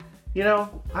You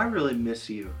know, I really miss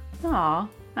you. Aw,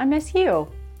 I miss you.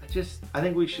 I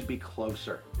think we should be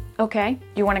closer. Okay, do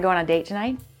you want to go on a date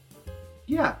tonight?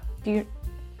 Yeah, Do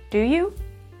you?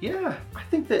 yeah. I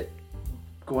think that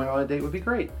going on a date would be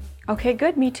great. Okay,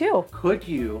 good, me too. Could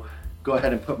you go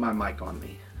ahead and put my mic on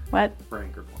me What? for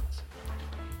Anchor Points?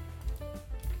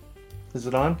 Is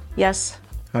it on? Yes,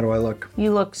 How do I look?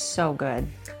 you look so good.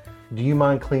 Do you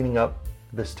mind cleaning up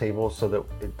this table so that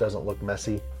it doesn't look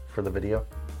messy for the video?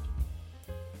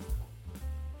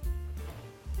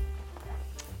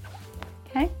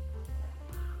 Okay.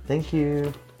 Thank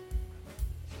you.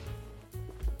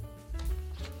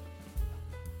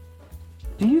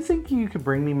 Do you think you could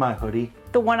bring me my hoodie?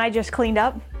 The one I just cleaned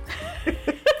up?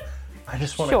 I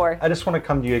just want Sure. to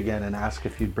come to you again and ask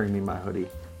if you'd bring me my hoodie.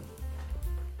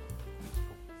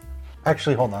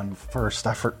 Actually, hold on. First,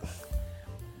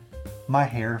 my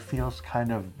hair feels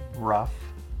kind of rough.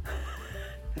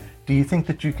 Do you think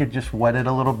that you could just wet it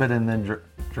a little bit and then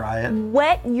dry it?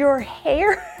 Wet your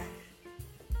hair?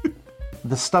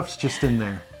 The stuff's just in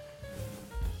there.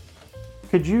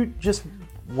 Could you just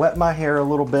wet my hair a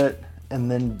little bit and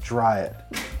then dry it?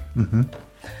 Mm-hmm.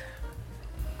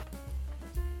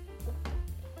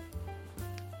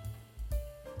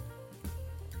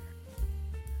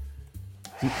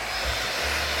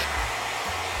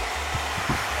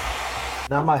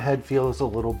 Now my head feels a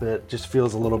little bit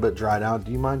dried out.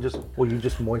 Do you mind will you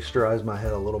just moisturize my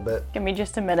head a little bit? Give me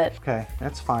just a minute. Okay,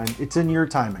 that's fine. It's in your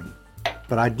timing.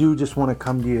 But I do just want to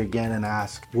come to you again and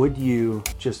ask, would you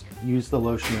just use the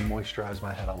lotion and moisturize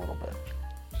my head a little bit?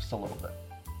 Just a little bit.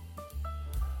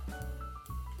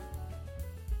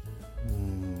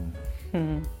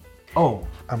 Oh,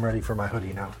 I'm ready for my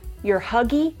hoodie now. Your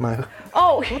huggy?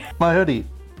 Oh, Oh, my hoodie.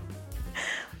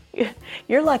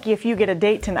 you're lucky if you get a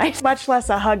date tonight, much less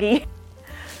a huggy.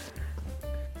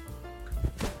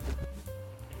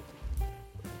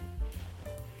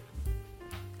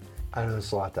 I know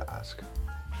there's a lot to ask.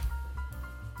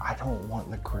 I don't want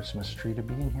the Christmas tree to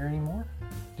be in here anymore.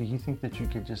 Do you think that you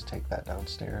could just take that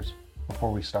downstairs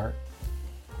before we start?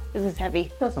 This is heavy.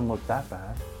 It doesn't look that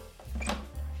bad.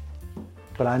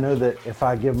 But I know that if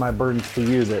I give my burdens to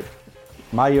you, that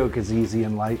my yoke is easy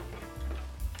and light.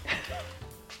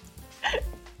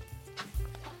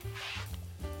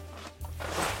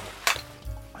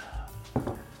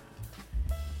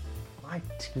 My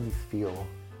teeth feel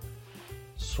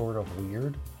sort of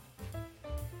weird.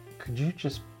 Could you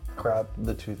just grab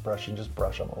the toothbrush and just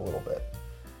brush them a little bit?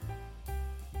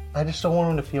 I just don't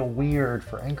want them to feel weird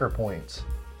for Anchor Points.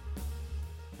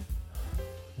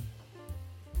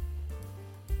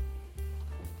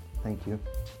 Thank you.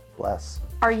 Bless.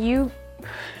 Are you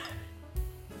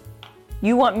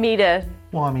want me to,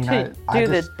 Well, I mean, do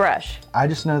the brush? I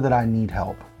just know that I need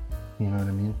help. You know what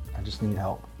I mean? I just need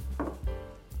help.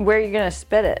 Where are you gonna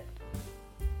spit it?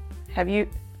 Have you?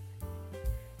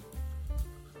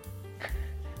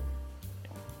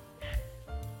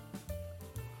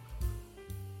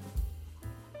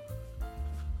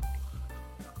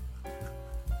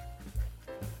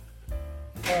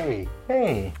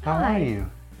 Hey, how Hi. are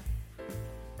you?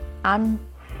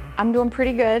 I'm doing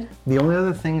pretty good. The only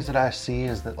other things that I see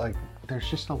is that there's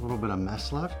just a little bit of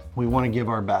mess left. We want to give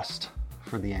our best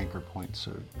for the Anchor Point.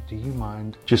 So do you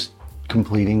mind just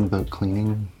completing the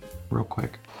cleaning real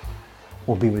quick?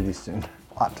 We'll be with you soon.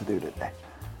 A lot to do today.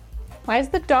 Why is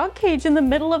the dog cage in the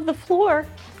middle of the floor?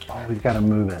 Oh, we've got to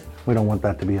move it. We don't want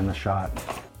that to be in the shot.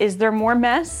 Is there more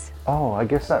mess? Oh, I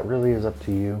guess that really is up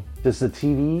to you. Does the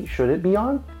TV, should it be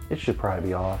on? It should probably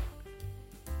be off.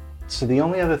 So the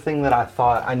only other thing that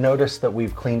I noticed that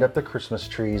we've cleaned up the Christmas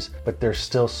trees, but there's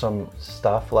still some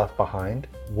stuff left behind.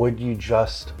 Would you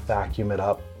just vacuum it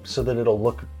up so that it'll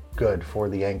look good for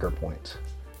the Anchor Points?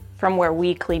 From where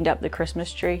we cleaned up the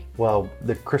Christmas tree? Well,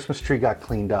 the Christmas tree got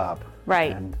cleaned up.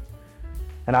 Right.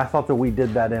 And I thought that we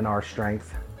did that in our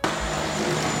strength.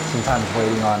 Sometimes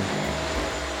waiting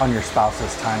on your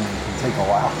spouse's timing can take a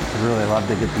while. I'd really love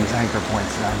to get these Anchor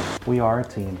Points done. We are a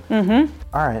team. Mm-hmm.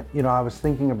 All right, I was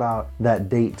thinking about that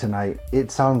date tonight.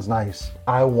 It sounds nice.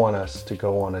 I want us to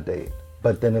go on a date.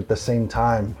 But then at the same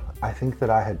time, I think that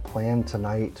I had planned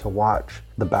tonight to watch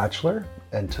The Bachelor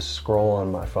and to scroll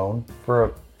on my phone for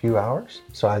a few hours.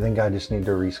 So I think I just need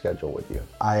to reschedule with you.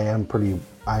 I am pretty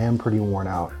worn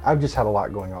out. I've just had a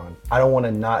lot going on. I don't want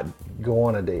to not go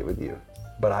on a date with you,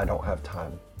 but I don't have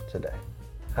time today.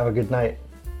 Have a good night.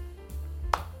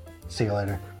 See you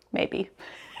later. Maybe.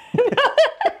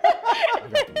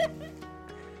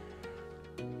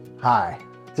 Hi.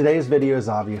 Today's video is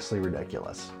obviously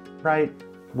ridiculous, right?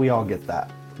 We all get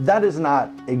that. That is not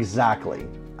exactly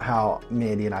how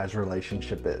Mandy and I's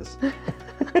relationship is.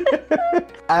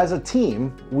 As a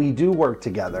team, we do work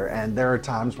together, and there are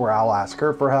times where I'll ask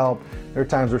her for help. There are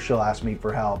times where she'll ask me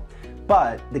for help.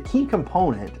 But the key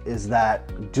component is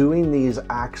that doing these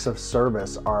acts of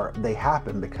service they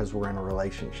happen because we're in a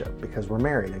relationship, because we're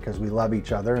married, and because we love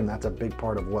each other, and that's a big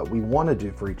part of what we want to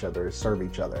do for each other is serve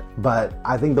each other. But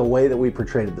I think the way that we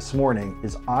portrayed it this morning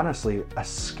is honestly a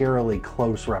scarily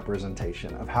close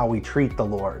representation of how we treat the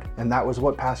Lord. And that was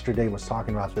what Pastor Dave was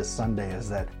talking about this Sunday, is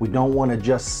that we don't want to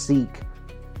just seek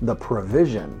the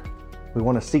provision, we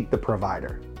want to seek the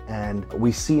provider. And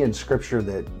we see in scripture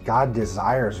that God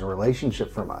desires a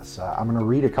relationship from us. I'm going to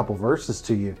read a couple verses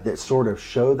to you that sort of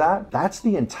show that. That's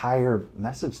the entire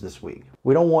message this week.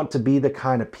 We don't want to be the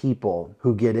kind of people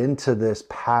who get into this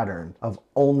pattern of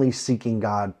only seeking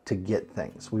God to get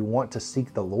things. We want to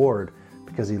seek the Lord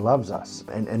because he loves us.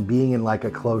 And being in like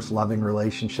a close, loving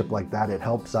relationship like that, it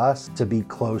helps us to be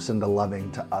close and to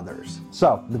loving to others.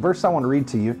 So the verse I want to read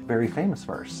to you, very famous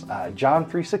verse, John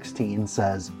 3:16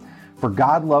 says, "For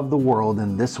God loved the world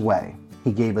in this way.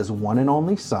 He gave his one and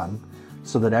only Son,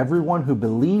 so that everyone who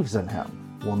believes in him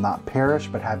will not perish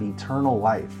but have eternal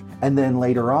life." And then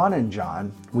later on in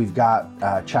John, we've got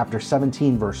chapter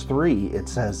 17, verse 3. It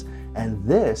says, "And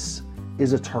this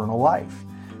is eternal life,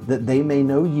 that they may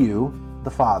know you,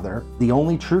 the Father, the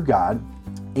only true God,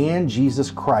 and Jesus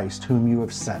Christ, whom you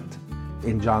have sent."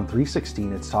 In John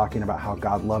 3:16, it's talking about how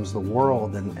God loves the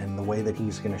world, and the way that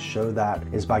he's going to show that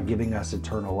is by giving us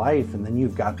eternal life. And then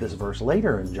you've got this verse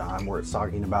later in John where it's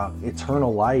talking about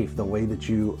eternal life. The way that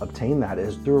you obtain that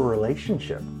is through a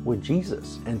relationship with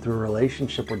Jesus and through a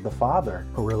relationship with the Father.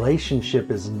 A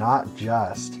relationship is not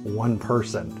just one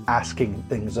person asking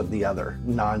things of the other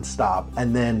nonstop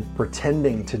and then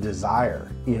pretending to desire,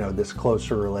 this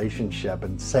closer relationship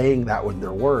and saying that with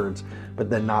their words, but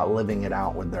then not living it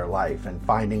out with their life and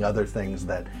finding other things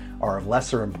that are of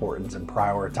lesser importance and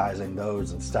prioritizing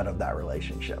those instead of that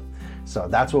relationship. So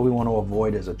that's what we want to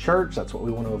avoid as a church. That's what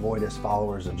we want to avoid as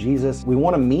followers of Jesus. We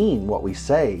want to mean what we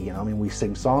say. We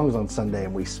sing songs on Sunday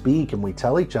and we speak and we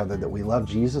tell each other that we love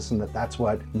Jesus and that that's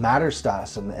what matters to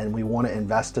us, and we want to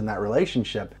invest in that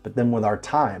relationship. But then with our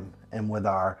time and with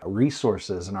our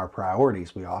resources and our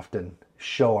priorities, we often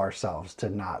show ourselves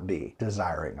to not be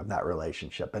desiring of that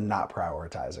relationship and not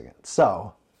prioritizing it.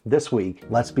 So this week,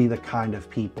 let's be the kind of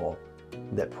people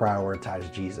that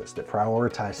prioritize Jesus, that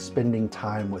prioritize spending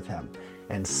time with him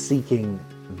and seeking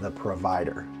the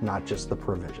provider, not just the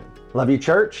provision. Love you,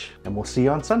 church, and we'll see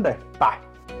you on Sunday. Bye.